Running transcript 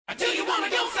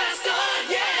wanna go faster,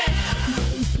 yeah.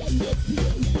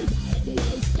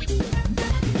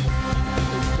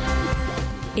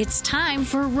 It's time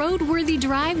for RoadWorthy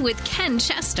Drive with Ken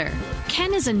Chester.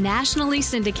 Ken is a nationally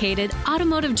syndicated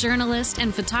automotive journalist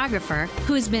and photographer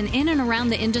who has been in and around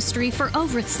the industry for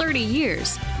over 30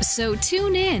 years. So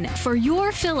tune in for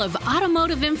your fill of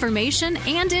automotive information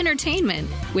and entertainment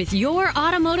with your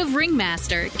automotive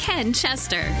ringmaster, Ken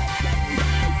Chester.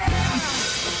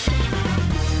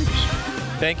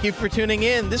 Thank you for tuning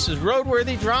in. This is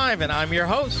RoadWorthy Drive, and I'm your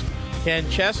host, Ken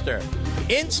Chester.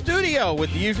 In studio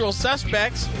with the usual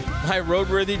suspects, my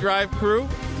RoadWorthy Drive crew,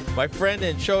 my friend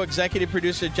and show executive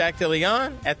producer Jack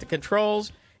DeLeon at the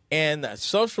controls, and the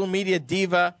social media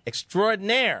diva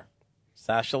extraordinaire,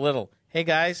 Sasha Little. Hey,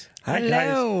 guys. Hi,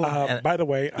 guys. By the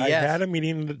way, I had a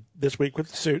meeting this week with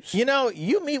the suits. You know,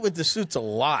 you meet with the suits a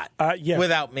lot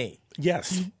without me.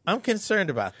 Yes. I'm concerned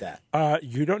about that.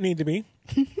 You don't need to be.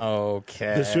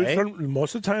 Okay. The suits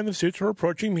most of the time, the suits are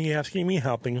approaching me, asking me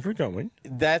how things are going.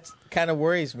 That kind of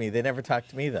worries me. They never talk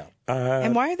to me, though.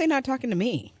 And why are they not talking to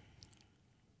me?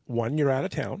 One, you're out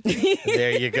of town.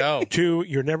 There you go. Two,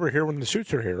 you're never here when the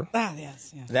suits are here. Ah,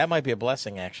 yes. That might be a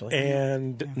blessing, actually.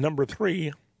 And number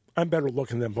three, I'm better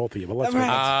looking than both of you. But let's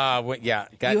yeah.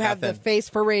 You have the face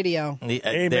for radio.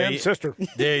 Amen, sister.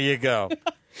 There you go.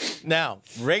 Now,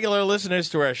 regular listeners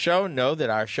to our show know that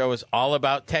our show is all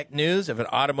about tech news of an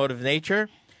automotive nature,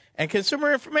 and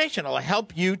consumer information will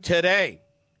help you today.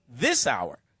 This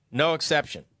hour, no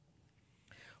exception.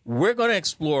 We're going to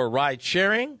explore ride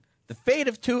sharing, the fate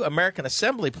of 2 American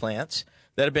assembly plants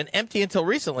that have been empty until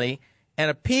recently,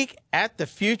 and a peek at the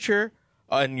future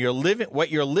on what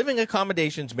your living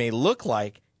accommodations may look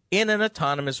like in an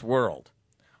autonomous world.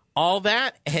 All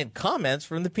that and comments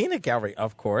from the Peanut Gallery,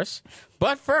 of course.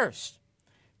 But first,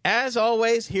 as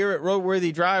always, here at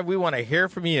RoadWorthy Drive, we want to hear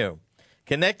from you.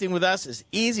 Connecting with us is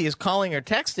easy as calling or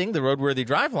texting the RoadWorthy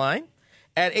Drive line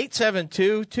at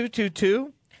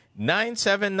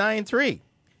 872-222-9793.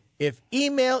 If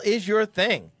email is your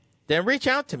thing, then reach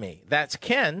out to me. That's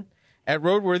Ken at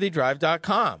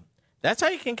roadworthydrive.com. That's how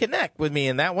you can connect with me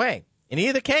in that way. In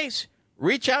either case,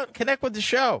 reach out and connect with the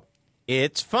show.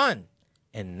 It's fun.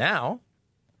 And now,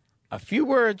 a few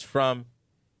words from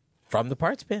the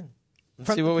parts bin.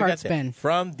 Let's see what we got there.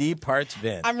 From the parts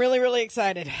bin. I'm really, really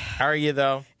excited. How are you,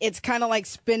 though? It's kind of like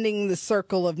spinning the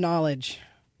circle of knowledge.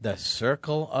 The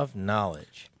circle of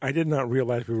knowledge. I did not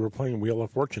realize we were playing Wheel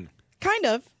of Fortune. Kind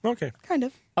of. Okay. Kind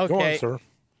of. Okay. Go on, sir.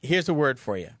 Here's a word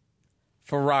for you.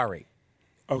 Ferrari.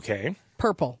 Okay.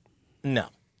 Purple. No.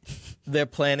 They're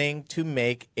planning to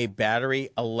make a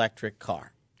battery electric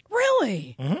car.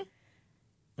 Really? Mm-hmm.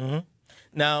 Mm-hmm.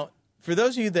 Now, for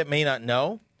those of you that may not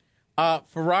know,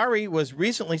 Ferrari was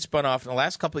recently spun off in the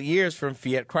last couple of years from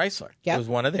Fiat Chrysler. Yep. It was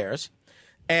one of theirs.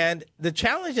 And the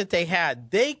challenge that they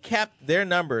had, they kept their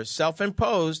numbers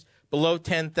self-imposed below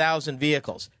 10,000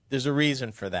 vehicles. There's a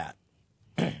reason for that.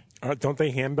 Don't they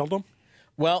hand build them?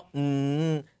 Well,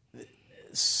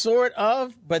 sort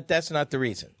of, but that's not the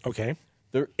reason. Okay.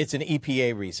 It's an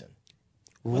EPA reason.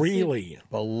 Really?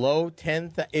 Below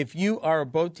 10,000. If you are a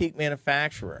boutique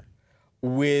manufacturer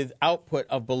with output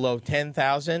of below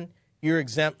 10,000, you're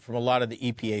exempt from a lot of the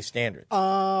EPA standards.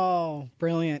 Oh,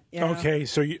 brilliant. Yeah. Okay,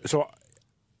 so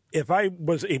if I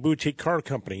was a boutique car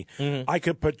company, I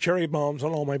could put cherry bombs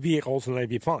on all my vehicles and I'd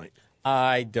be fine.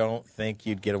 I don't think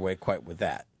you'd get away quite with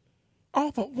that. Oh,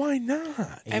 but why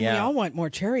not? And we all want more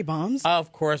cherry bombs.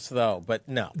 Of course, though, but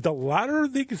no. The louder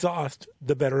the exhaust,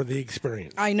 the better the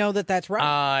experience. I know that's right.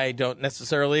 I don't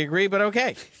necessarily agree, but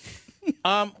okay.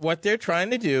 What they're trying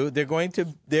to do, they're going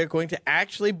to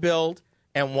actually build,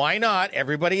 and why not?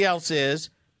 Everybody else is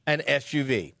an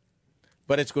SUV,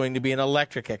 but it's going to be an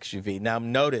electric SUV. Now,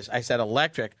 notice I said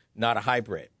electric, not a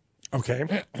hybrid.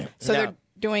 Okay. So they're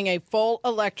doing a full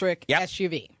electric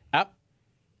SUV. Up.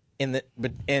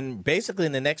 Basically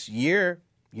in the next year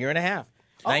and a half.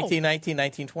 1919,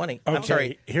 1920. Okay. I'm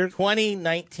sorry,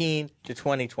 2019 to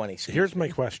 2020. Here's my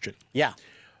question. Yeah.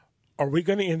 Are we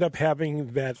going to end up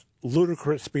having that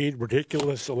ludicrous speed,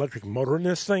 ridiculous electric motor in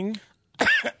this thing?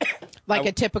 Like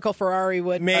a typical Ferrari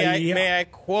would. May I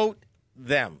quote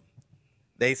them?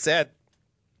 They said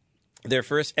their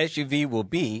first SUV will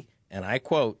be, and I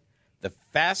quote, the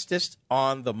fastest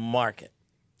on the market,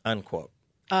 unquote.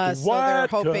 So what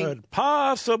hoping... could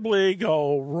possibly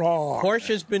go wrong?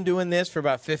 Porsche's been doing this for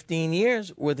about 15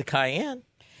 years with the Cayenne.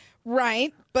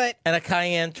 Right, but... And a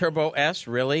Cayenne Turbo S,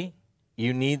 really?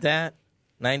 You need that?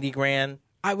 90 grand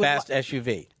fast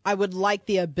SUV. I would like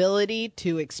the ability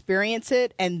to experience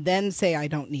it and then say I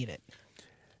don't need it.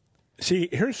 See,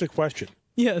 here's the question.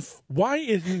 Yes. Why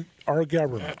isn't our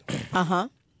government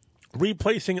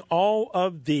replacing all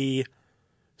of the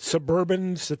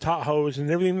Suburbans, the Tahoes, and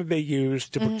everything that they use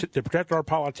to protect our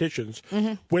politicians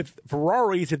with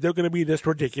Ferraris that they're going to be this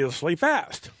ridiculously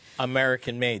fast.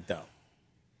 American made, though.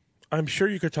 I'm sure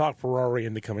you could talk Ferrari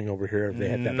into coming over here if they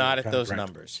had that. Not at those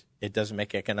numbers. It doesn't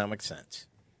make economic sense.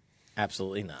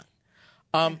 Absolutely not.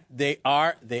 They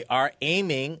are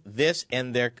aiming this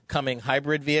and their coming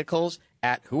hybrid vehicles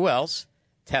at who else?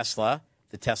 Tesla,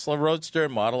 the Tesla Roadster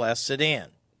Model S sedan.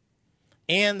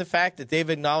 And the fact that they've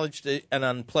acknowledged an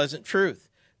unpleasant truth.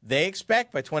 They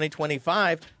expect by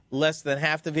 2025, less than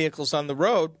half the vehicles on the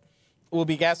road will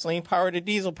be gasoline-powered or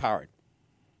diesel-powered.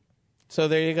 So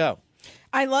there you go.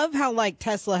 I love how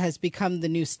Tesla has become the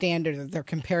new standard that they're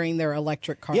comparing their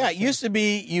electric cars. Yeah, it used to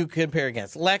be you compare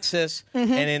against Lexus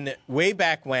and way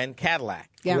back when, Cadillac.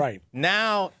 Yeah. Right.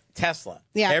 Now, Tesla.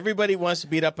 Yeah. Everybody wants to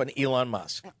beat up on Elon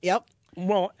Musk. Yep.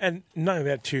 Well, and none of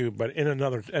that too. But in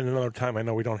another time, I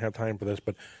know we don't have time for this.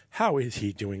 But how is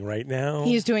he doing right now?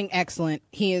 He's doing excellent.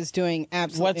 He is doing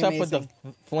absolutely What's amazing. up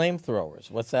with the flamethrowers?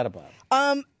 What's that about?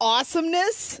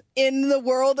 Awesomeness in the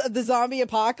world of the zombie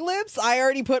apocalypse. I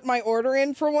already put my order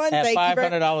in for one. At Thank you very-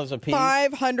 $500 a piece?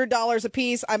 $500 a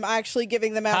piece. I'm actually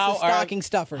giving them out as stocking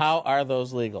stuffers. How are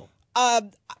those legal?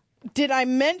 Did I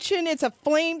mention it's a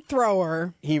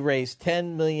flamethrower? He raised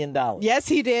 $10 million. Yes,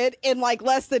 he did in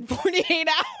less than 48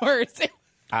 hours.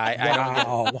 I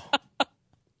don't know. Wow.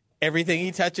 Everything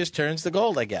he touches turns to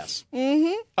gold, I guess.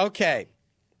 Mm-hmm. Okay.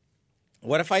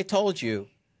 What if I told you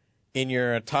in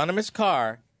your autonomous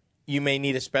car you may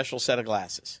need a special set of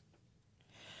glasses?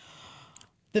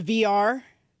 The VR,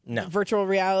 No. virtual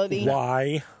reality,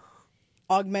 Why?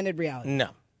 augmented reality. No.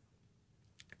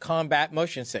 Combat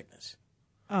motion sickness.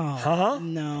 Huh?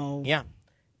 No. Yeah.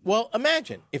 Well,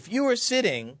 imagine if you were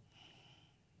sitting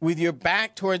with your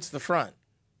back towards the front.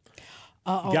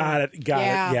 Got it.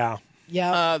 Yeah.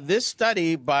 Yeah. This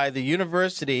study by the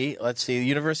University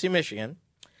of Michigan,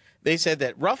 they said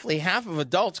that roughly half of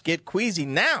adults get queasy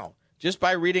now just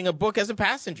by reading a book as a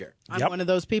passenger. I'm one of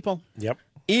those people. Yep.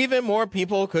 Even more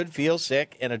people could feel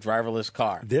sick in a driverless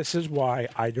car. This is why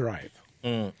I drive.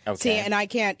 Okay. See, and I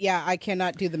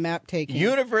cannot do the map taking.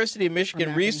 University of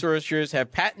Michigan researchers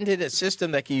have patented a system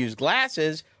that can use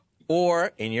glasses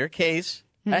or, in your case,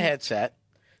 a headset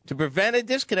to prevent a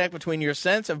disconnect between your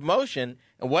sense of motion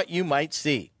and what you might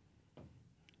see.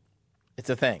 It's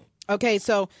a thing. Okay,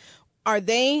 so are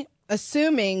they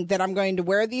assuming that I'm going to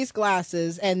wear these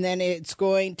glasses and then it's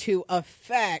going to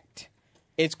affect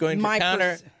It's going to my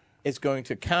counteract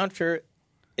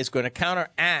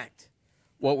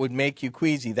what would make you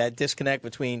queasy, that disconnect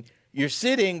between you're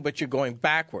sitting but you're going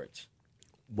backwards.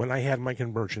 When I had my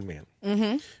conversion van,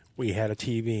 we had a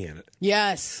TV in it.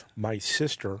 Yes. My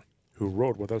sister, who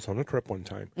rode with us on a trip one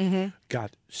time,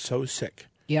 got so sick.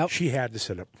 Yep. She had to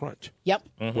sit up front Yep.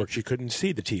 where she couldn't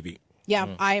see the TV. Yeah,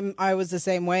 I was the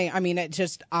same way. I mean, it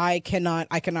just I cannot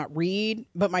read,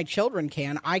 but my children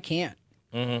can. I can't.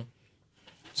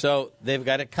 So they've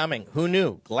got it coming. Who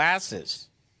knew? Glasses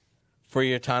for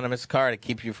your autonomous car to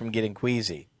keep you from getting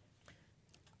queasy.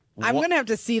 I'm going to have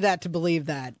to see that to believe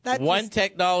that. One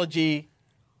technology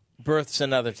births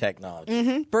another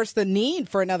technology. Bursts the need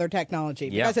for another technology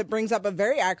because it brings up a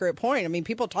very accurate point. I mean,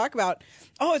 people talk about,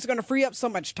 it's going to free up so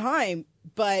much time,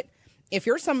 but if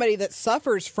you're somebody that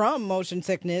suffers from motion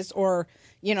sickness or,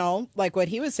 like what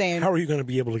he was saying, How are you going to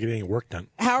be able to get any work done?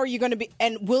 how are you going to be,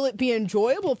 and will it be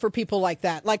enjoyable for people like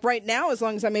that? Like right now, as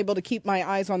long as I'm able to keep my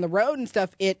eyes on the road and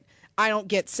stuff, I don't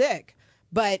get sick.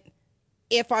 But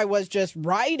if I was just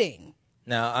riding.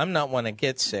 Now, I'm not one that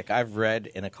gets sick. I've read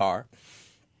in a car.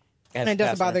 And it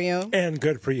doesn't bother you? And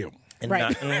good for you.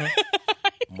 Right.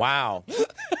 Wow.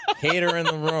 Hater in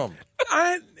the room.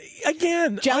 I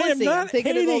am Jealousy. not I'm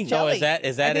thinking of hating. little jelly. Oh, is that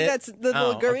I it? think that's the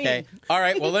little green. Okay. All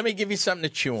right. Well, let me give you something to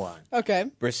chew on. Okay.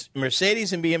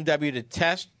 Mercedes and BMW to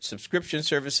test subscription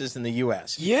services in the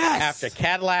U.S. Yes. After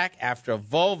Cadillac, after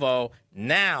Volvo,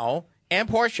 now, and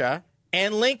Porsche,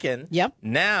 and Lincoln. Yep.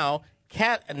 Now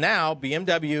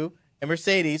BMW and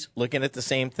Mercedes looking at the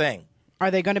same thing. Are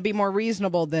they going to be more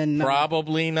reasonable than...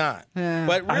 Probably not.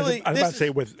 But really, I was about to say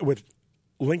with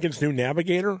Lincoln's new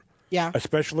Navigator, Yeah.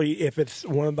 especially if it's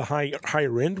one of the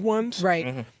higher end ones,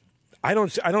 Right. I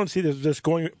don't see this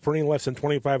going for any less than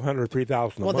 $2,500 or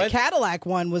 $3,000. Well, the Cadillac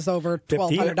one was over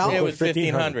 $1,200. it was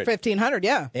 $1,500. $1,500,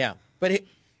 yeah. Yeah.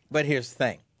 But here's the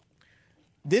thing.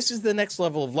 This is the next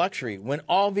level of luxury. When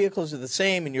all vehicles are the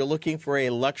same and you're looking for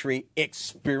a luxury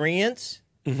experience,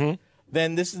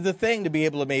 then this is the thing to be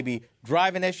able to maybe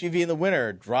drive an SUV in the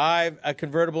winter, drive a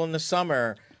convertible in the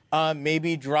summer,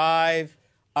 maybe drive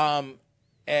I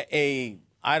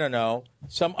don't know,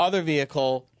 some other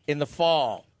vehicle in the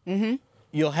fall.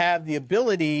 you'll have the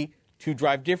ability to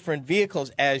drive different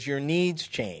vehicles as your needs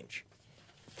change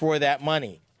for that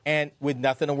money, and with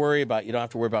nothing to worry about. You don't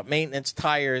have to worry about maintenance,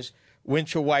 tires,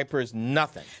 windshield wipers,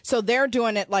 nothing. So they're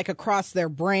doing it like across their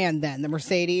brand then, the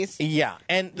Mercedes? Yeah,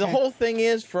 and the whole thing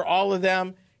is, for all of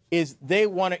them, is they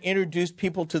want to introduce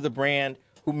people to the brand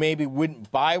who maybe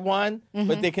wouldn't buy one,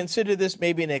 but they consider this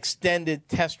maybe an extended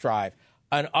test drive,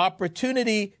 an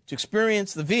opportunity to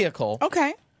experience the vehicle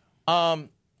Okay.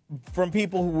 from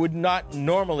people who would not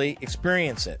normally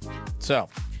experience it. So,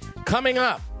 coming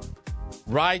up,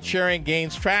 ride-sharing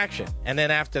gains traction. And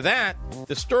then after that,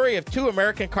 the story of 2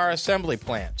 American car assembly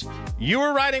plants. You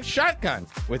were riding shotgun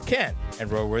with Ken and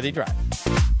RoadWorthy Drive.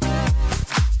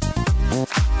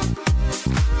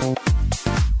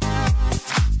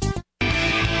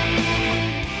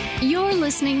 You're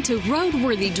listening to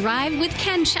RoadWorthy Drive with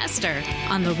Ken Chester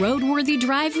on the RoadWorthy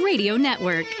Drive Radio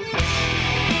Network.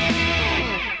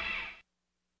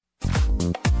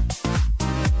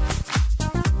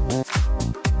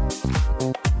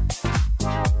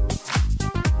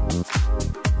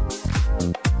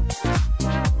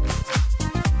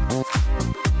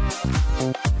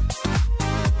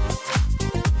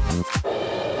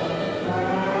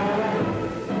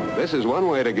 This is one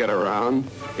way to get around.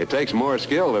 It takes more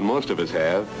skill than most of us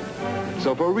have.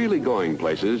 So for really going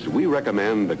places, we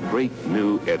recommend the great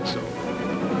new Edsel.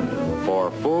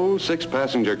 For full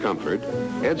 6-passenger comfort,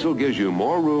 Edsel gives you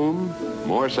more room,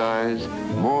 more size,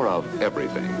 more of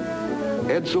everything.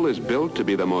 Edsel is built to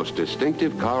be the most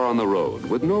distinctive car on the road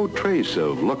with no trace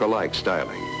of look-alike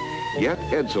styling. Yet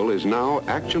Edsel is now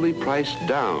actually priced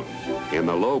down in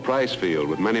the low price field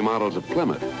with many models of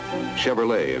Plymouth,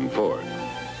 Chevrolet, and Ford.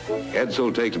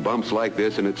 Edsel takes bumps like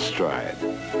this in its stride.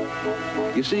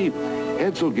 You see,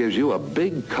 Edsel gives you a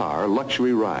big car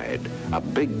luxury ride, a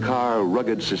big car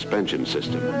rugged suspension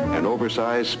system, and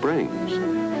oversized springs,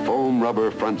 foam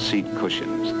rubber front seat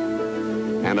cushions,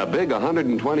 and a big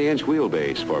 120-inch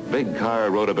wheelbase for big car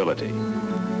roadability.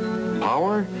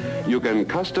 Power? You can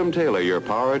custom tailor your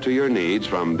power to your needs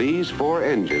from these 4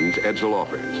 engines Edsel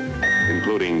offers,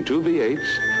 including 2 V8s,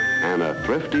 and a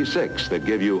thrifty 6 that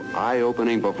give you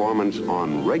eye-opening performance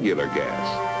on regular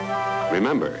gas.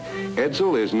 Remember,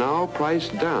 Edsel is now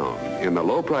priced down in the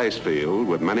low-price field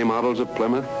with many models of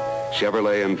Plymouth,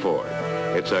 Chevrolet, and Ford.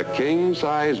 It's a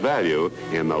king-size value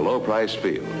in the low-price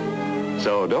field.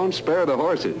 So don't spare the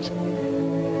horses.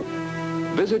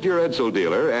 Visit your Edsel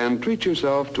dealer and treat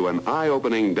yourself to an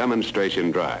eye-opening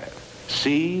demonstration drive.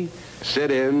 See,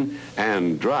 sit in,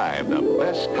 and drive the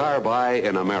best car buy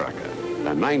in America.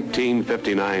 The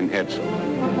 1959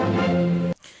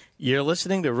 Edsel. You're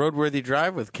listening to Roadworthy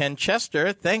Drive with Ken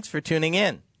Chester. Thanks for tuning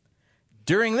in.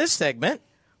 During this segment,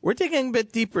 we're digging a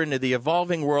bit deeper into the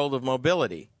evolving world of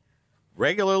mobility.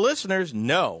 Regular listeners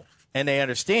know and they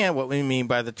understand what we mean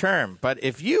by the term. But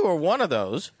if you are one of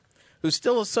those who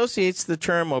still associates the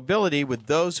term mobility with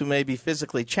those who may be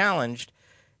physically challenged,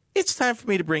 it's time for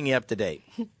me to bring you up to date.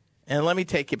 And let me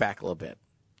take you back a little bit.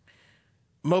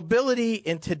 Mobility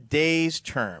in today's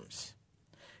terms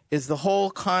is the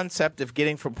whole concept of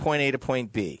getting from point A to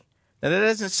point B. Now, that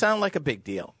doesn't sound like a big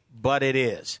deal, but it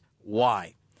is.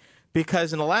 Why?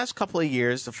 Because in the last couple of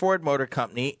years, the Ford Motor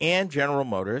Company and General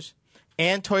Motors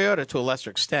and Toyota, to a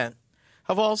lesser extent,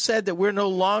 have all said that we're no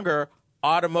longer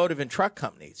automotive and truck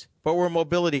companies, but we're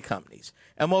mobility companies.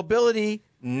 And mobility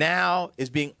now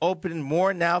is being opened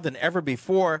more now than ever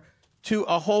before to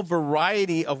a whole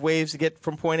variety of ways to get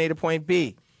from point A to point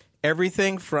B.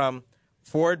 Everything from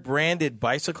Ford-branded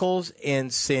bicycles in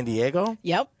San Diego.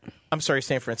 Yep. I'm sorry,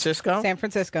 San Francisco. San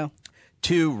Francisco.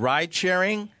 To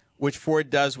ride-sharing, which Ford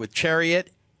does with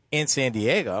Chariot in San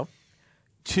Diego.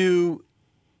 To,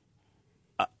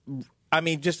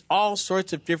 just all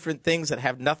sorts of different things that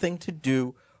have nothing to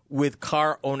do with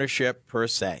car ownership per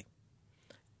se.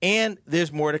 And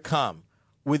there's more to come.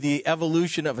 With the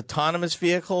evolution of autonomous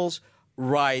vehicles,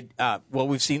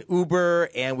 we've seen Uber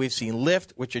and we've seen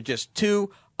Lyft, which are just 2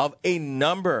 of a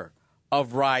number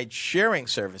of ride-sharing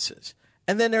services.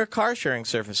 And then there are car-sharing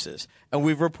services. And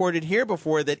we've reported here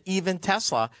before that even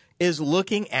Tesla is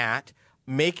looking at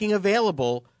making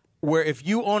available where if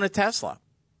you own a Tesla,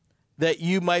 that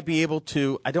you might be able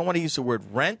to, I don't want to use the word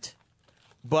rent,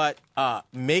 but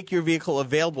make your vehicle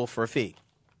available for a fee.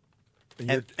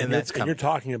 And you're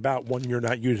talking about when you're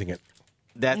not using it.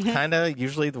 That's kind of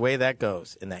usually the way that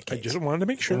goes in that case. I just wanted to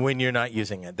make sure. When you're not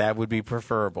using it, that would be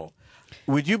preferable.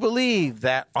 Would you believe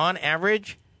that on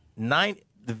average, the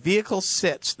vehicles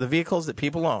that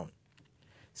people own,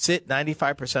 sit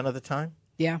 95% of the time?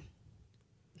 Yeah.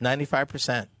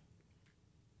 95%.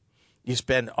 You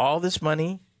spend all this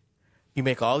money You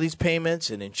make all these payments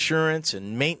and insurance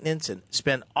and maintenance and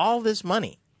spend all this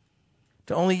money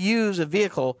to only use a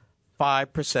vehicle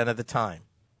 5% of the time.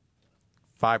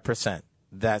 5%.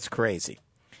 That's crazy.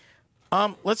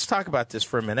 Let's talk about this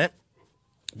for a minute.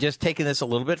 Just taking this a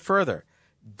little bit further.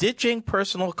 Ditching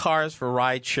personal cars for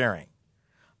ride sharing.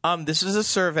 This is a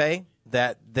survey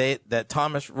that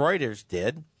Thomson Reuters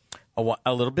did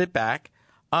a little bit back.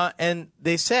 And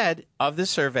they said of this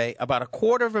survey, about a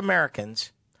quarter of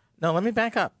Americans. No, let me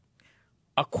back up.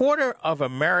 A quarter of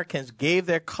Americans gave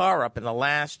their car up in the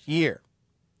last year.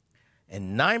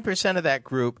 And 9% of that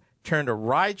group turned to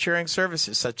ride-sharing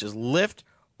services such as Lyft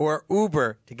or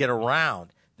Uber to get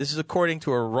around. This is according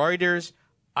to a Reuters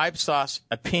Ipsos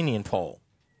opinion poll.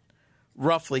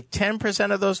 Roughly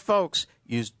 10% of those folks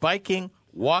used biking,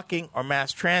 walking, or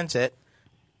mass transit,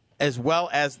 as well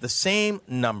as the same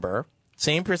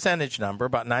percentage number,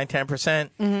 about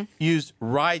 9-10%, used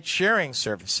ride-sharing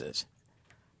services.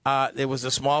 It was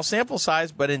a small sample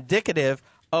size, but indicative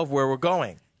of where we're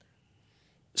going.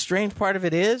 Strange part of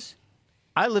it is,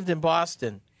 I lived in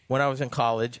Boston when I was in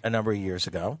college a number of years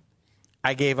ago.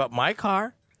 I gave up my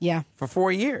car for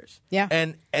 4 years. Yeah.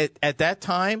 And at that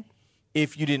time,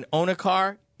 if you didn't own a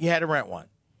car, you had to rent one.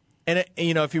 And,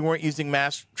 if you weren't using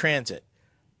mass transit.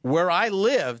 Where I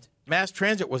lived, mass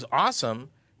transit was awesome.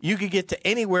 You could get to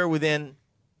anywhere within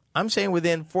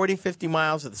 40, 50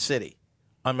 miles of the city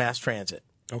on mass transit.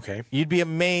 Okay. You'd be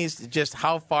amazed at just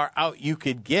how far out you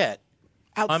could get.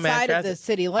 Outside of the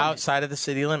city limits. Outside of the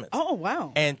city limits. Oh,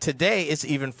 wow. And today it's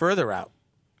even further out.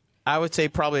 I would say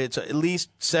probably it's at least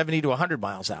 70 to 100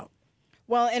 miles out.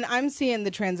 Well, and I'm seeing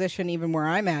the transition even where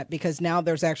I'm at, because now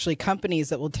there's actually companies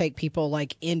that will take people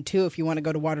like into, if you want to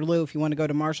go to Waterloo, if you want to go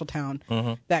to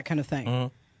Marshalltown, that kind of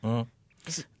thing.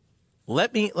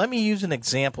 Let me use an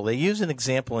example. They use an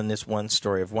example in this one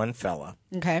story of one fella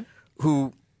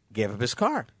who gave up his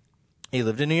car. He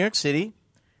lived in New York City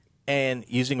and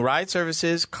using ride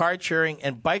services, car sharing,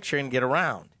 and bike sharing to get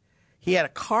around. He had a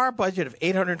car budget of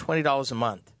 $820 a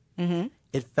month.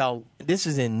 It fell. This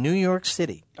is in New York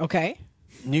City. Okay.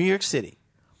 New York City,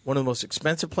 one of the most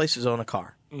expensive places to own a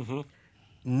car.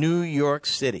 New York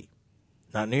City,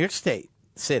 not New York State,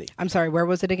 city. I'm sorry, where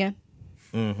was it again?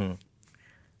 From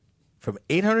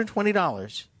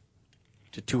 $820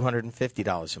 to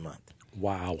 $250 a month.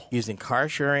 Wow. Using car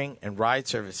sharing and ride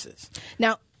services.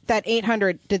 Now, that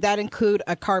 $800, did that include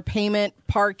a car payment,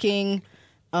 parking?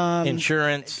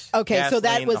 Insurance, okay, gasoline, so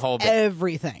that was the whole bit.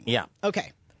 everything. Yeah.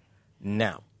 Okay.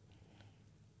 Now,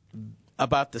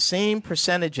 about the same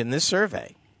percentage in this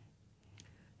survey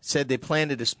said they plan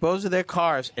to dispose of their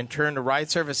cars and turn to ride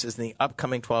services in the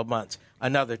upcoming 12 months.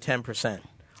 Another 10%.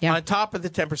 Yeah. On top of the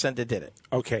 10% that did it.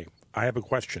 Okay, I have a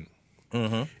question.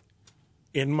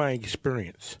 In my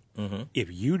experience,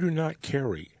 if you do not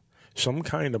carry some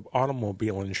kind of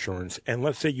automobile insurance, and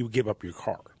let's say you give up your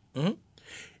car,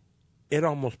 it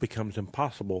almost becomes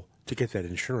impossible to get that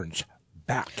insurance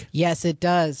back. Yes, it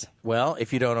does. Well,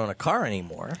 if you don't own a car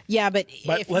anymore. Yeah, but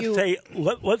if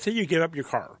let's say you give up your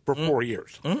car for 4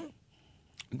 years.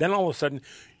 Then all of a sudden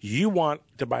you want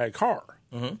to buy a car.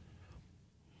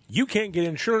 You can't get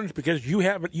insurance because you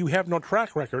have no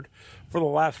track record for the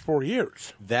last 4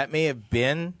 years. That may have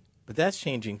been, but that's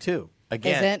changing too.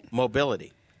 Again, Is it?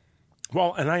 mobility.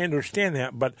 Well, and I understand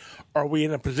that, but are we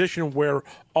in a position where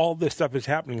all this stuff is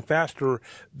happening faster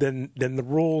than the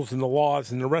rules and the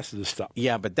laws and the rest of the stuff?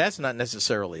 Yeah, but that's not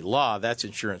necessarily law. That's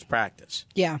insurance practice.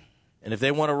 Yeah. And if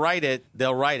they want to write it,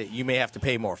 they'll write it. You may have to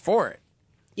pay more for it.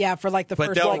 Yeah, for like the But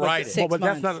first they'll like, write it. 6 Well, but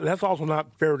months. that's also not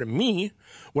fair to me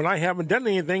when I haven't done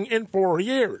anything in 4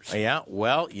 years. Yeah,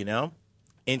 well,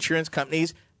 insurance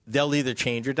companies, they'll either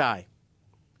change or die.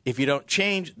 If you don't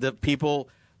change, the people,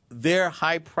 their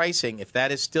high pricing, if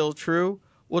that is still true,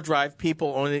 will drive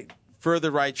people only further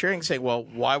ride sharing, saying, well,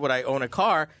 why would I own a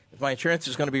car if my insurance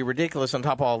is going to be ridiculous on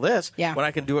top of all this when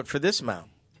I can do it for this amount?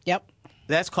 Yep.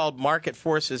 That's called market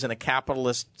forces in a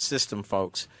capitalist system,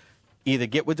 folks. Either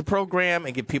get with the program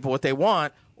and give people what they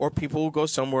want, or people will go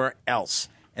somewhere else.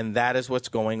 And that is what's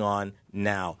going on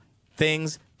now.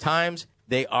 Times,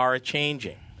 they are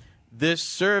changing. This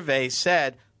survey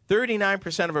said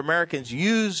 39% of Americans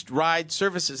used ride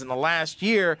services in the last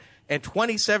year, and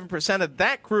 27% of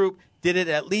that group did it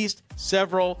at least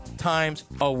several times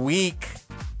a week.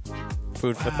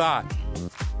 Food for thought.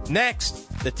 Next,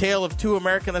 the tale of 2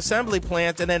 American assembly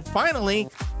plants, and then finally,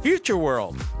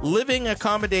 FutureWorld, living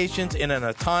accommodations in an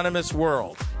autonomous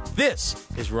world. This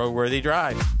is RoadWorthy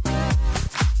Drive.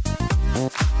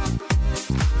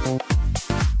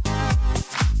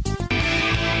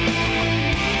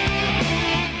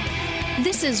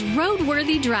 This is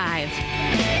RoadWorthy Drive.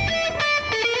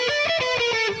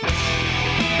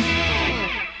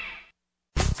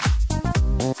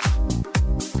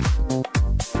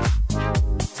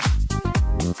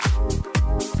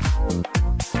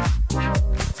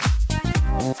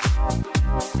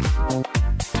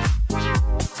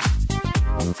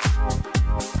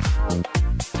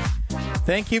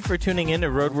 Thank you for tuning in to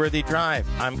RoadWorthy Drive.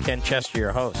 I'm Ken Chester,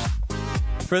 your host.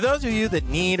 For those of you that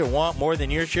need or want more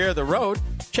than your share of the road,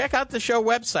 check out the show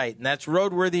website, and that's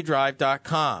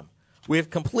roadworthydrive.com. We have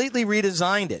completely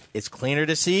redesigned it. It's cleaner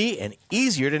to see and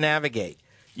easier to navigate.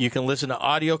 You can listen to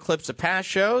audio clips of past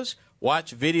shows,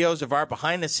 watch videos of our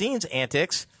behind-the-scenes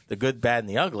antics, the good, bad, and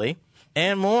the ugly,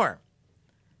 and more.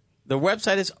 The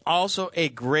website is also a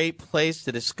great place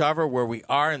to discover where we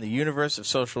are in the universe of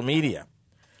social media.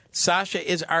 Sasha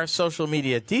is our social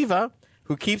media diva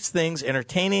who keeps things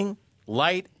entertaining,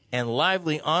 light, and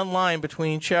lively online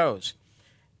between shows,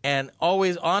 and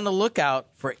always on the lookout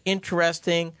for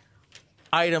interesting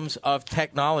items of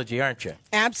technology, aren't you?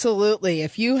 Absolutely.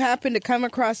 If you happen to come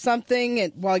across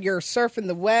something while you're surfing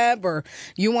the web, or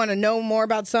you want to know more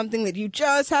about something that you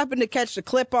just happen to catch the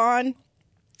clip on,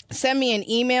 send me an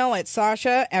email at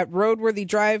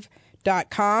sasha@roadworthydrive.com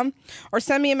or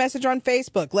send me a message on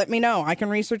Facebook. Let me know. I can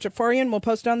research it for you and we'll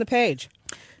post it on the page.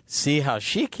 See how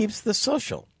she keeps the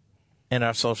social in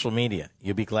our social media.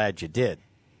 You'll be glad you did.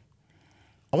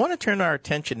 I want to turn our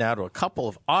attention now to a couple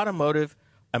of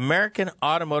American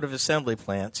automotive assembly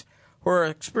plants who are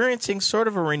experiencing sort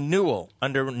of a renewal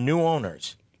under new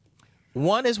owners.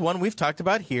 One is one we've talked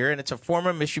about here, and it's a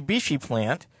former Mitsubishi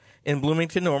plant in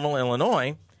Bloomington Normal,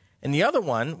 Illinois. And the other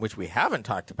one, which we haven't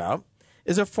talked about,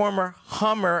 is a former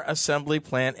Hummer assembly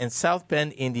plant in South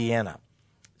Bend, Indiana.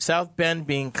 South Bend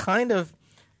being kind of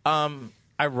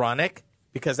ironic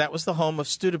because that was the home of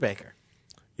Studebaker.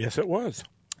 Yes, it was.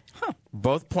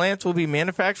 Both plants will be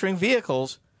manufacturing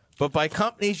vehicles, but by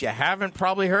companies you haven't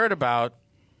probably heard about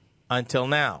until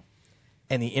now.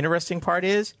 And the interesting part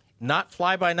is, not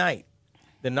fly by night.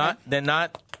 They're not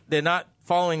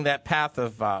following that path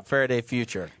of Faraday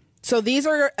Future. So these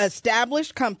are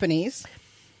established companies.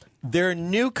 They're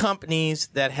new companies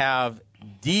that have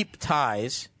deep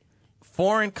ties,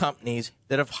 foreign companies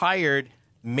that have hired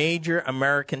major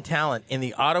American talent in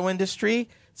the auto industry,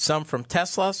 some from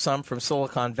Tesla, some from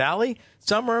Silicon Valley,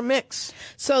 some are a mix.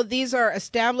 So these are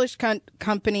established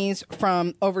companies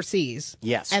from overseas.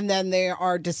 Yes. And then they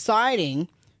are deciding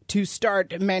to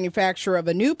start manufacture of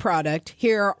a new product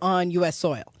here on U.S.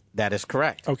 soil. That is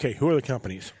correct. Okay, who are the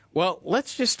companies? Well,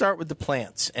 let's just start with the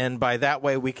plants, and by that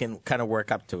way we can kind of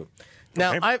work up to it.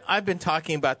 Now, Okay. I've been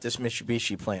talking about this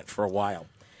Mitsubishi plant for a while.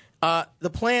 The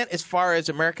plant, as far as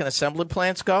American assembly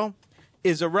plants go,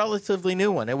 is a relatively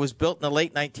new one. It was built in the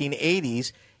late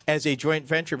 1980s as a joint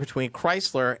venture between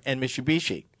Chrysler and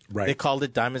Mitsubishi. Right. They called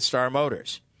it Diamond Star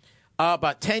Motors.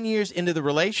 About 10 years into the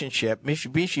relationship,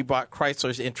 Mitsubishi bought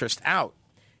Chrysler's interest out,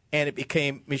 and it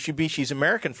became Mitsubishi's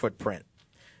American footprint.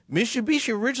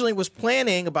 Mitsubishi originally was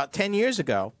planning about 10 years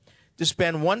ago to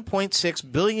spend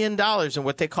 $1.6 billion in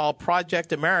what they call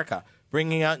Project America,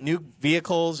 bringing out new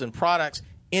vehicles and products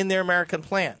in their American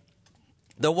plant.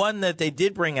 The one that they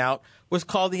did bring out was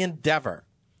called the Endeavor.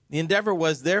 The Endeavor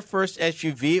was their first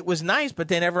SUV. It was nice, but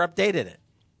they never updated it.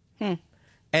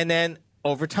 And then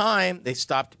over time, they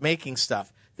stopped making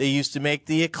stuff. They used to make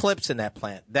the Eclipse in that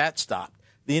plant. That stopped.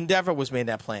 The Endeavor was made in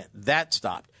that plant. That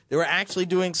stopped. They were actually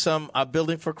doing some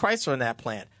building for Chrysler in that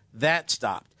plant. That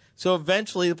stopped. So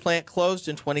eventually the plant closed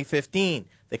in 2015.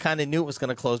 They kind of knew it was going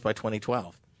to close by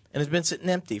 2012. And it's been sitting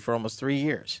empty for almost 3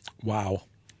 years. Wow.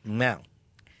 Now,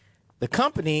 the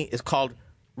company is called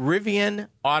Rivian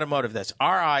Automotive. That's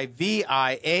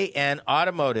Rivian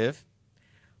Automotive.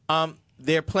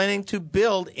 They're planning to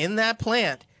build in that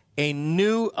plant a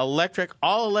new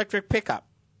all-electric pickup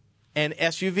and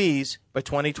SUVs by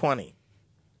 2020.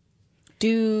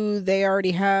 Do they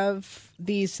already have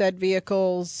these said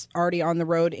vehicles already on the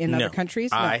road in other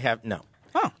countries? No.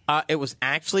 Oh. It was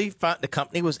actually the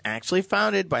company was actually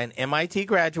founded by an MIT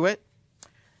graduate,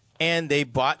 and they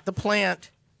bought the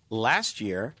plant last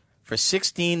year for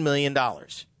 $16 million.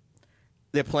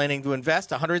 They're planning to invest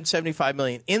 $175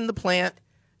 million in the plant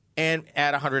and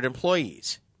add 100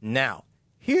 employees. Now,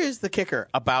 here's the kicker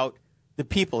about the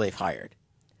people they've hired.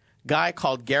 Guy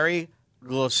called Gary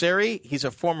Glossary. He's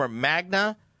a former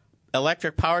Magna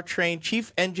electric powertrain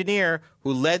chief engineer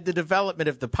who led the development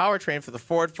of the powertrain for the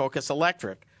Ford Focus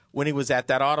Electric when he was at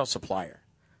that auto supplier.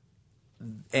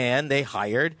 And they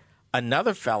hired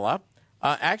another fella.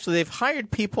 Actually, they've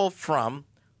hired people from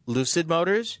Lucid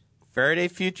Motors, Faraday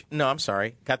Future. No, I'm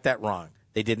sorry. Got that wrong.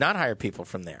 They did not hire people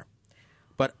from there.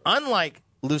 But unlike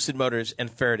Lucid Motors and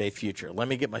Faraday Future, let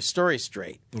me get my story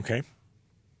straight. Okay.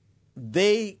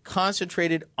 They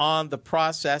concentrated on the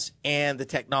process and the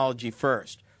technology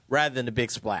first, rather than the big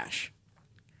splash.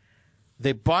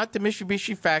 They bought the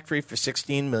Mitsubishi factory for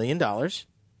 $16 million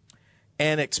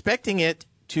and expecting it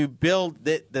to build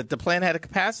that the plant had a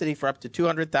capacity for up to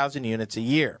 200,000 units a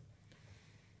year.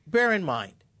 bear in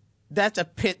mind, that's a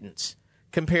pittance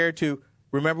compared to,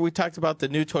 remember we talked about the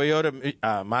new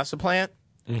Toyota Mazda plant?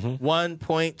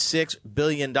 $1.6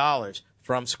 billion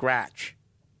from scratch.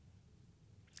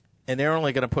 And they're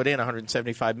only going to put in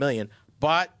 $175 million,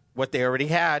 but what they already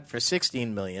had for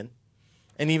 $16 million,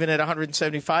 and even at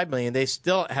 $175 million, they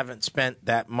still haven't spent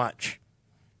that much.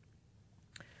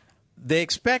 They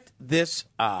expect this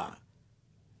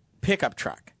pickup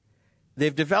truck.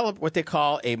 They've developed what they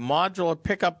call a modular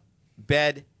pickup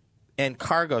bed and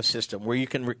cargo system where you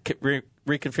can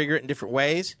reconfigure it in different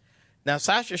ways. Now,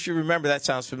 Sasha should remember that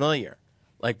sounds familiar,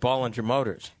 like Bollinger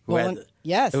Motors, who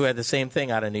had the same thing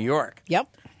out of New York. Yep.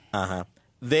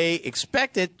 They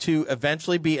expect it to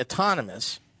eventually be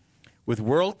autonomous with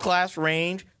world-class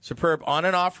range, superb on-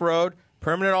 and off-road,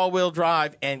 permanent all-wheel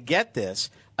drive, and get this,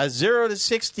 a 0 to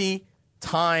 60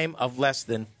 time of less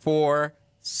than 4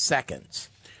 seconds.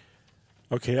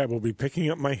 Okay, I will be picking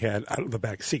up my head out of the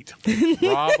back seat.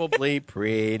 Probably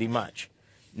pretty much.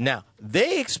 Now,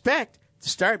 they expect to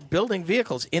start building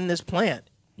vehicles in this plant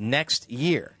next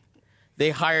year.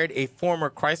 They hired a former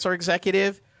Chrysler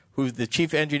executive who's the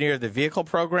chief engineer of the vehicle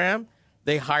program.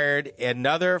 They hired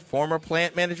another former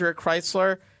plant manager at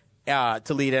Chrysler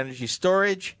to lead energy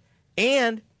storage.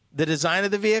 And the design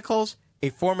of the vehicles, a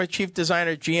former chief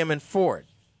designer at GM and Ford.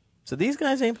 So these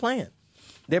guys ain't playing.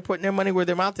 They're putting their money where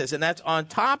their mouth is. And that's on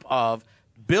top of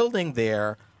building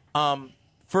their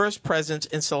first presence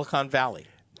in Silicon Valley.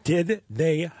 Did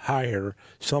they hire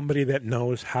somebody that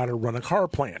knows how to run a car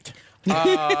plant?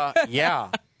 Yeah.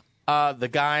 The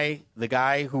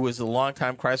guy who was a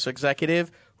longtime Chrysler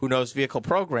executive who knows vehicle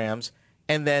programs,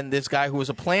 and then this guy who was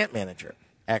a plant manager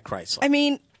at Chrysler. I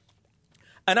mean,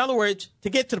 in other words,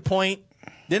 to get to the point,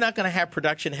 they're not going to have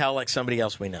production hell like somebody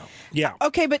else we know. Yeah.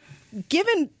 Okay, but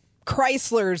given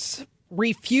Chrysler's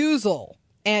refusal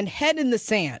and head in the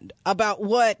sand about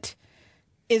what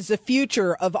is the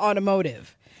future of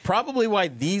automotive. Probably why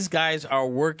these guys are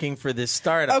working for this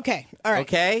startup. Okay, all right.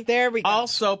 Okay? There we go.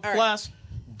 Also, all plus,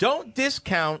 don't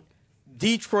discount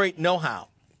Detroit know-how.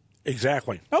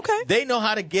 Exactly. Okay. They know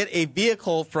how to get a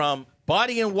vehicle from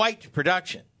body in white to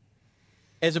production,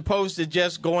 as opposed to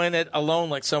just going it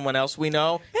alone like someone else we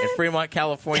know in Fremont,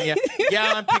 California.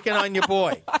 Yeah, I'm picking on your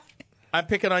boy. I'm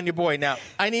picking on your boy. Now,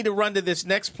 I need to run to this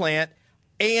next plant,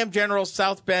 AM General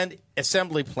South Bend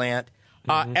Assembly Plant,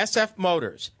 SF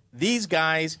Motors. These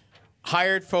guys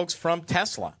hired folks from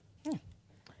Tesla.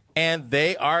 And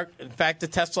they are, in fact, the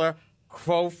Tesla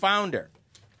co-founder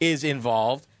is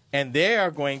involved, and they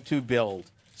are going to build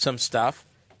some stuff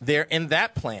there in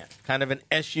that plant, kind of an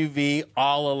SUV,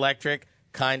 all-electric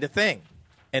kind of thing.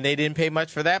 And they didn't pay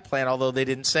much for that plant, although they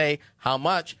didn't say how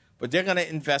much, but they're going to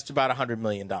invest about $100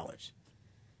 million.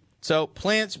 So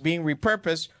plants being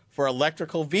repurposed for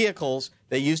electrical vehicles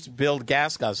that used to build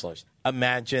gas guzzlers.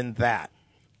 Imagine that.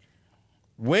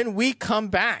 When we come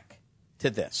back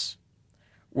to this,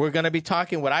 we're going to be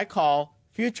talking what I call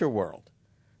FutureWorld.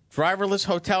 Driverless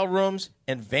hotel rooms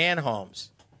and van homes.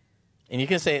 And you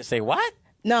can say what?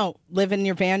 No, live in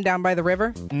your van down by the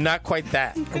river? Not quite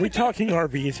that. Are we talking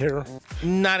RVs here?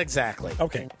 Not exactly.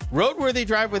 Okay. RoadWorthy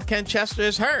Drive with Ken Chester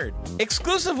is heard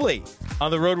exclusively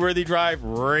on the RoadWorthy Drive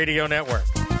Radio Network.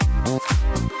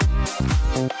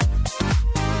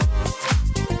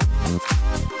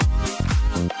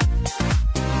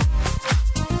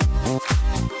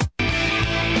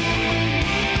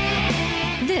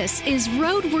 This is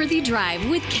RoadWorthy Drive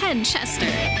with Ken Chester.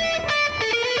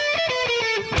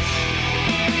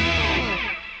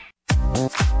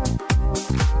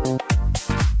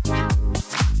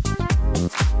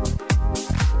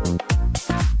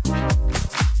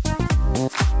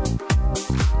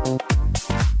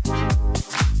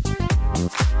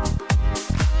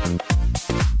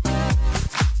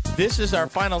 This is our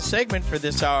final segment for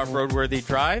this hour of RoadWorthy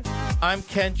Drive. I'm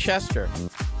Ken Chester.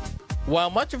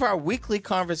 While much of our weekly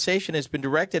conversation has been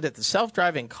directed at the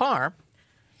self-driving car,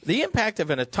 the impact of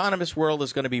an autonomous world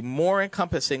is going to be more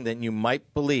encompassing than you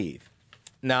might believe.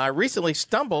 Now, I recently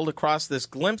stumbled across this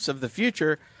glimpse of the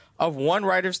future of one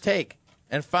writer's take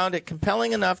and found it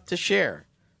compelling enough to share.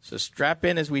 So strap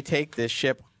in as we take this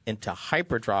ship into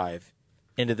hyperdrive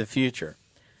into the future.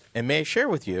 And may I share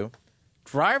with you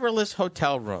driverless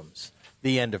hotel rooms,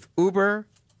 the end of Uber,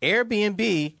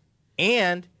 Airbnb,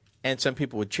 and some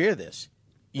people would cheer this,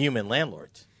 human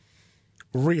landlords.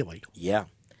 Really? Yeah.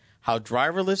 How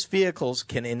driverless vehicles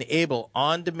can enable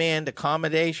on-demand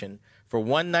accommodation for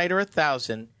one night or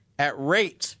 1,000 at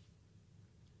rates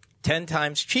 10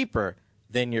 times cheaper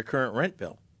than your current rent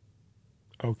bill.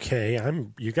 Okay,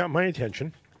 you got my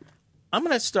attention. I'm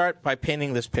going to start by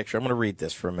painting this picture. I'm going to read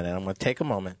this for a minute. I'm going to take a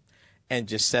moment. and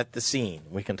just set the scene.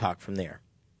 We can talk from there.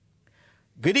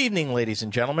 Good evening, ladies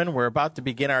and gentlemen. We're about to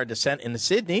begin our descent into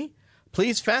Sydney.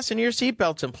 Please fasten your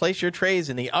seatbelts and place your trays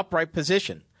in the upright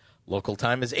position. Local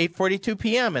time is 8:42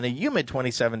 p.m. and a humid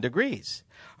 27 degrees.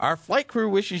 Our flight crew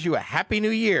wishes you a happy new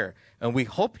year, and we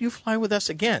hope you fly with us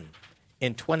again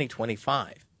in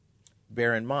 2025.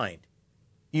 Bear in mind,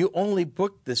 you only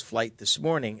booked this flight this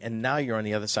morning, and now you're on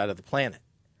the other side of the planet.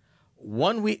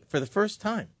 1 week, for the first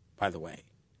time, by the way.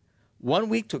 1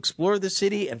 week to explore the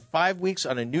city and 5 weeks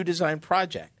on a new design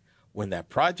project. When that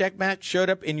project match showed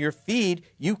up in your feed,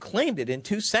 you claimed it in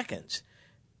 2 seconds.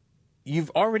 You've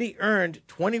already earned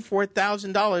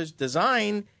 $24,000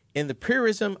 design in the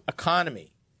tourism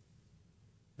economy.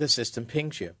 The system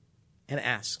pings you and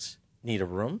asks, need a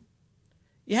room?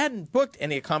 You hadn't booked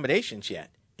any accommodations yet,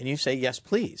 and you say, yes,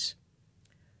 please.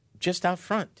 Just out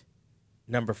front,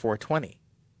 number 420.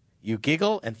 You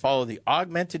giggle and follow the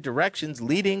augmented directions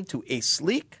leading to a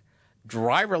sleek,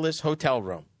 driverless hotel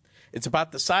room. It's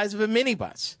about the size of a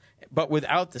minibus, but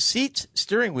without the seats,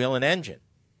 steering wheel, and engine.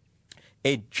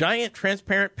 A giant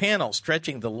transparent panel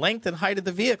stretching the length and height of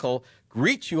the vehicle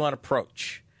greets you on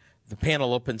approach. The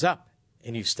panel opens up,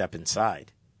 and you step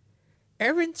inside.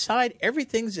 Inside,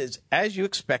 everything's as you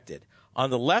expected.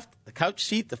 On the left, the couch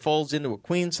seat that folds into a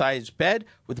queen-sized bed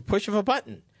with the push of a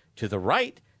button. To the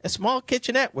right, a small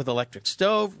kitchenette with electric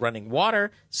stove, running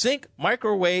water, sink,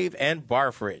 microwave, and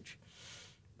bar fridge.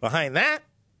 Behind that,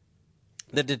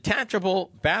 the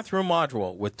detachable bathroom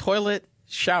module with toilet,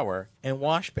 shower, and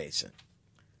wash basin.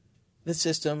 The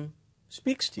system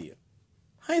speaks to you.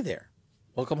 Hi there.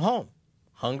 Welcome home.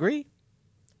 Hungry?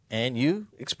 And you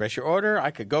express your order.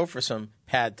 I could go for some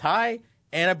pad thai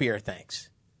and a beer, thanks.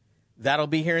 That'll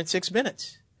be here in 6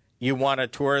 minutes. You want a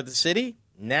tour of the city?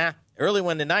 Nah. Early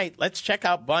one tonight. Let's check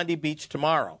out Bondi Beach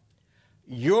tomorrow.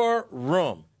 Your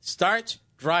room starts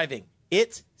driving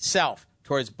itself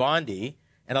towards Bondi,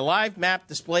 and a live map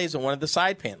displays on one of the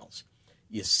side panels.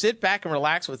 You sit back and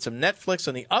relax with some Netflix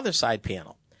on the other side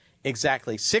panel.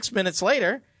 Exactly 6 minutes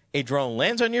later, a drone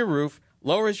lands on your roof,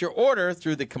 lowers your order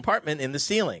through the compartment in the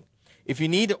ceiling. If you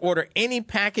need to order any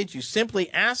package, you simply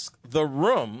ask the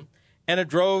room, and a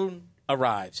drone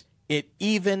arrives. It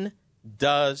even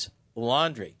does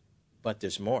laundry. But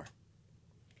there's more.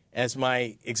 As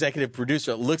my executive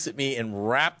producer looks at me in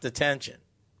rapt attention.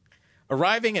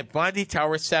 Arriving at Bondi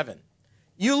Tower 7,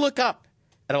 you look up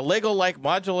at a Lego-like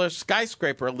modular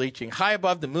skyscraper reaching high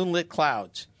above the moonlit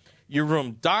clouds. Your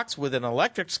room docks with an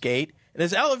electric skate and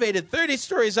is elevated 30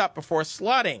 stories up before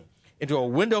slotting into a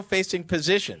window-facing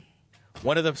position.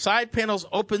 One of the side panels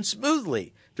opens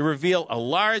smoothly to reveal a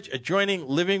large adjoining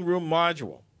living room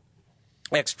module.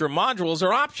 Extra modules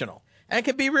are optional and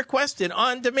can be requested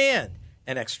on demand.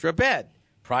 An extra bed,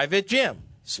 private gym,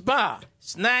 spa,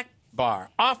 snack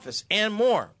bar, office, and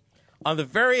more. On the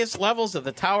various levels of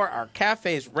the tower are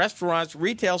cafes, restaurants,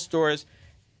 retail stores,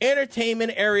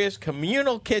 entertainment areas,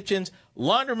 communal kitchens,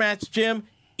 laundromats, gym,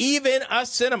 even a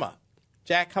cinema.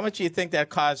 Jack, how much do you think that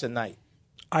costs a night?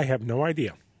 I have no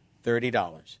idea.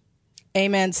 $30.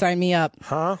 Amen. Sign me up.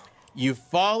 Huh? You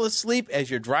fall asleep as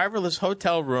your driverless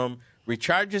hotel room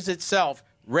recharges itself,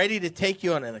 ready to take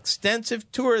you on an extensive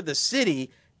tour of the city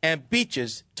and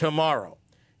beaches tomorrow.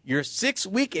 Your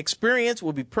 6-week experience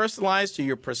will be personalized to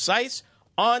your precise,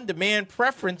 on-demand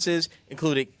preferences,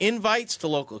 including invites to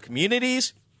local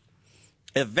communities,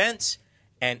 events,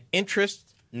 and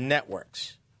interest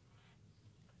networks.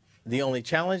 The only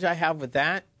challenge I have with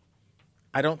that,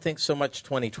 I don't think so much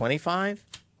 2025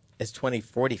 as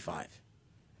 2045.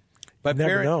 But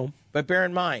Never know. But bear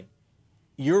in mind,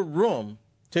 your room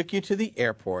took you to the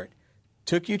airport,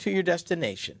 took you to your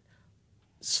destination,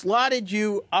 slotted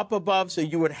you up above so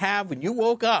you would have, when you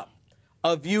woke up,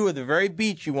 a view of the very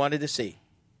beach you wanted to see.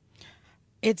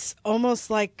 It's almost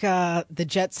like the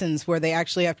Jetsons, where they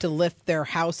actually have to lift their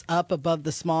house up above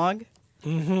the smog.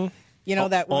 Mm-hmm. You know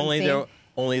that one scene?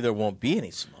 Only there won't be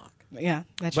any smog. Yeah,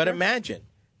 that's But true. imagine,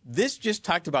 this just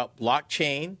talked about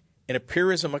blockchain and a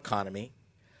tourism economy,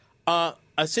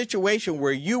 a situation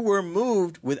where you were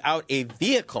moved without a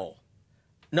vehicle,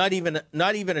 not even a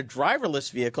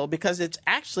driverless vehicle, because it's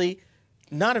actually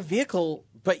not a vehicle,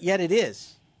 but yet it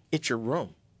is. It's your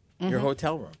room, your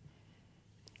hotel room.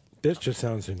 This just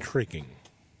sounds intriguing.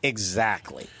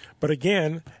 Exactly. But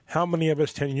again, how many of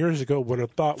us 10 years ago would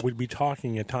have thought we'd be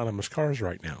talking autonomous cars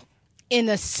right now? In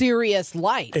a serious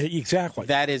light. Exactly.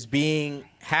 That is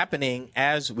happening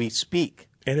as we speak.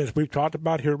 And as we've talked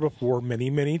about here before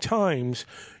many, many times,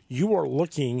 you are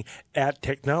looking at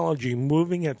technology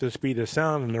moving at the speed of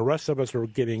sound, and the rest of us are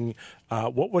getting,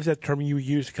 what was that term you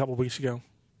used a couple of weeks ago?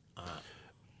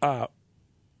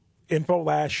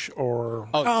 Infolash or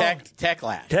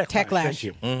Techlash. Techlash. Thank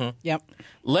you. Yep.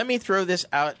 Let me throw this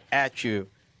out at you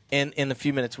in the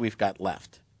few minutes we've got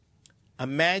left.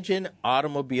 Imagine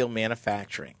automobile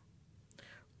manufacturing.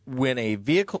 When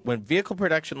vehicle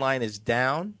production line is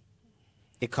down,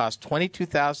 it costs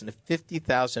 $22,000 to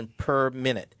 $50,000 per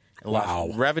minute in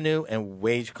lost revenue and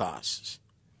wage costs.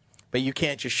 But you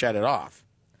can't just shut it off.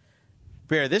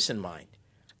 Bear this in mind.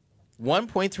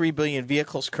 1.3 billion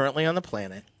vehicles currently on the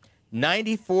planet,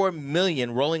 94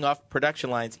 million rolling off production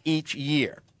lines each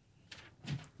year.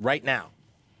 Right now.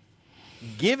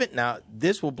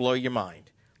 This will blow your mind.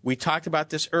 We talked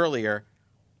about this earlier.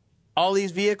 All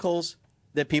these vehicles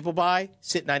that people buy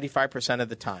sit 95% of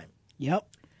the time. Yep.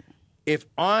 If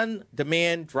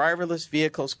on-demand driverless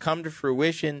vehicles come to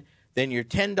fruition, then your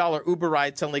 $10 Uber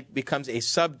ride suddenly becomes a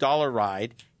sub-dollar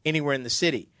ride anywhere in the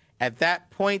city. At that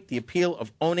point, the appeal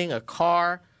of owning a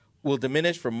car will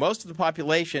diminish for most of the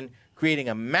population, creating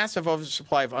a massive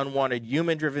oversupply of unwanted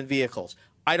human-driven vehicles.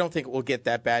 I don't think it will get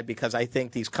that bad because I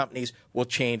think these companies will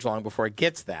change long before it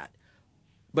gets that.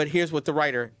 But here's what the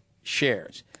writer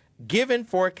shares. Given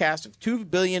forecast of 2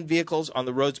 billion vehicles on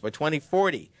the roads by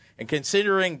 2040, and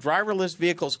considering driverless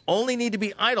vehicles only need to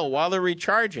be idle while they're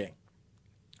recharging,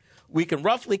 we can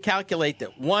roughly calculate that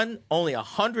only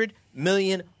 100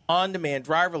 million on-demand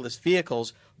driverless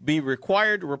vehicles be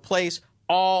required to replace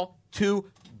all 2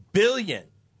 billion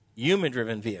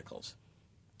human-driven vehicles.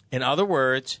 In other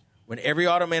words, when every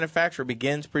auto manufacturer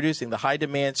begins producing the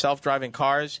high-demand self-driving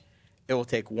cars, it will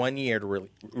take 1 year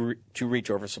to reach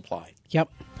oversupply. Yep.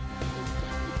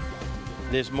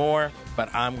 There's more,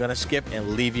 but I'm going to skip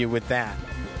and leave you with that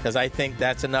because I think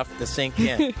that's enough to sink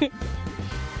in.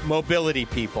 Mobility,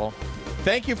 people.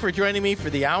 Thank you for joining me for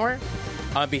the hour.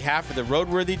 On behalf of the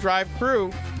RoadWorthy Drive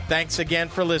crew, thanks again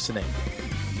for listening.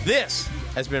 This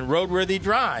has been RoadWorthy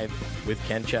Drive with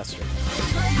Ken Chester.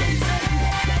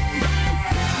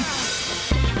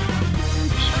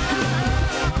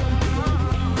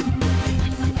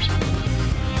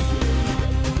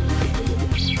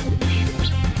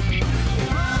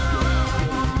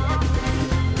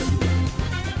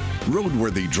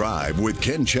 RoadWorthy Drive with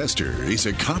Ken Chester is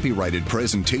a copyrighted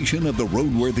presentation of the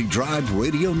RoadWorthy Drive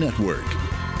Radio Network.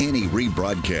 Any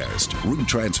rebroadcast,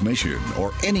 retransmission,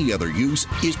 or any other use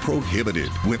is prohibited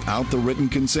without the written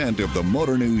consent of the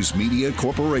Motor News Media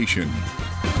Corporation.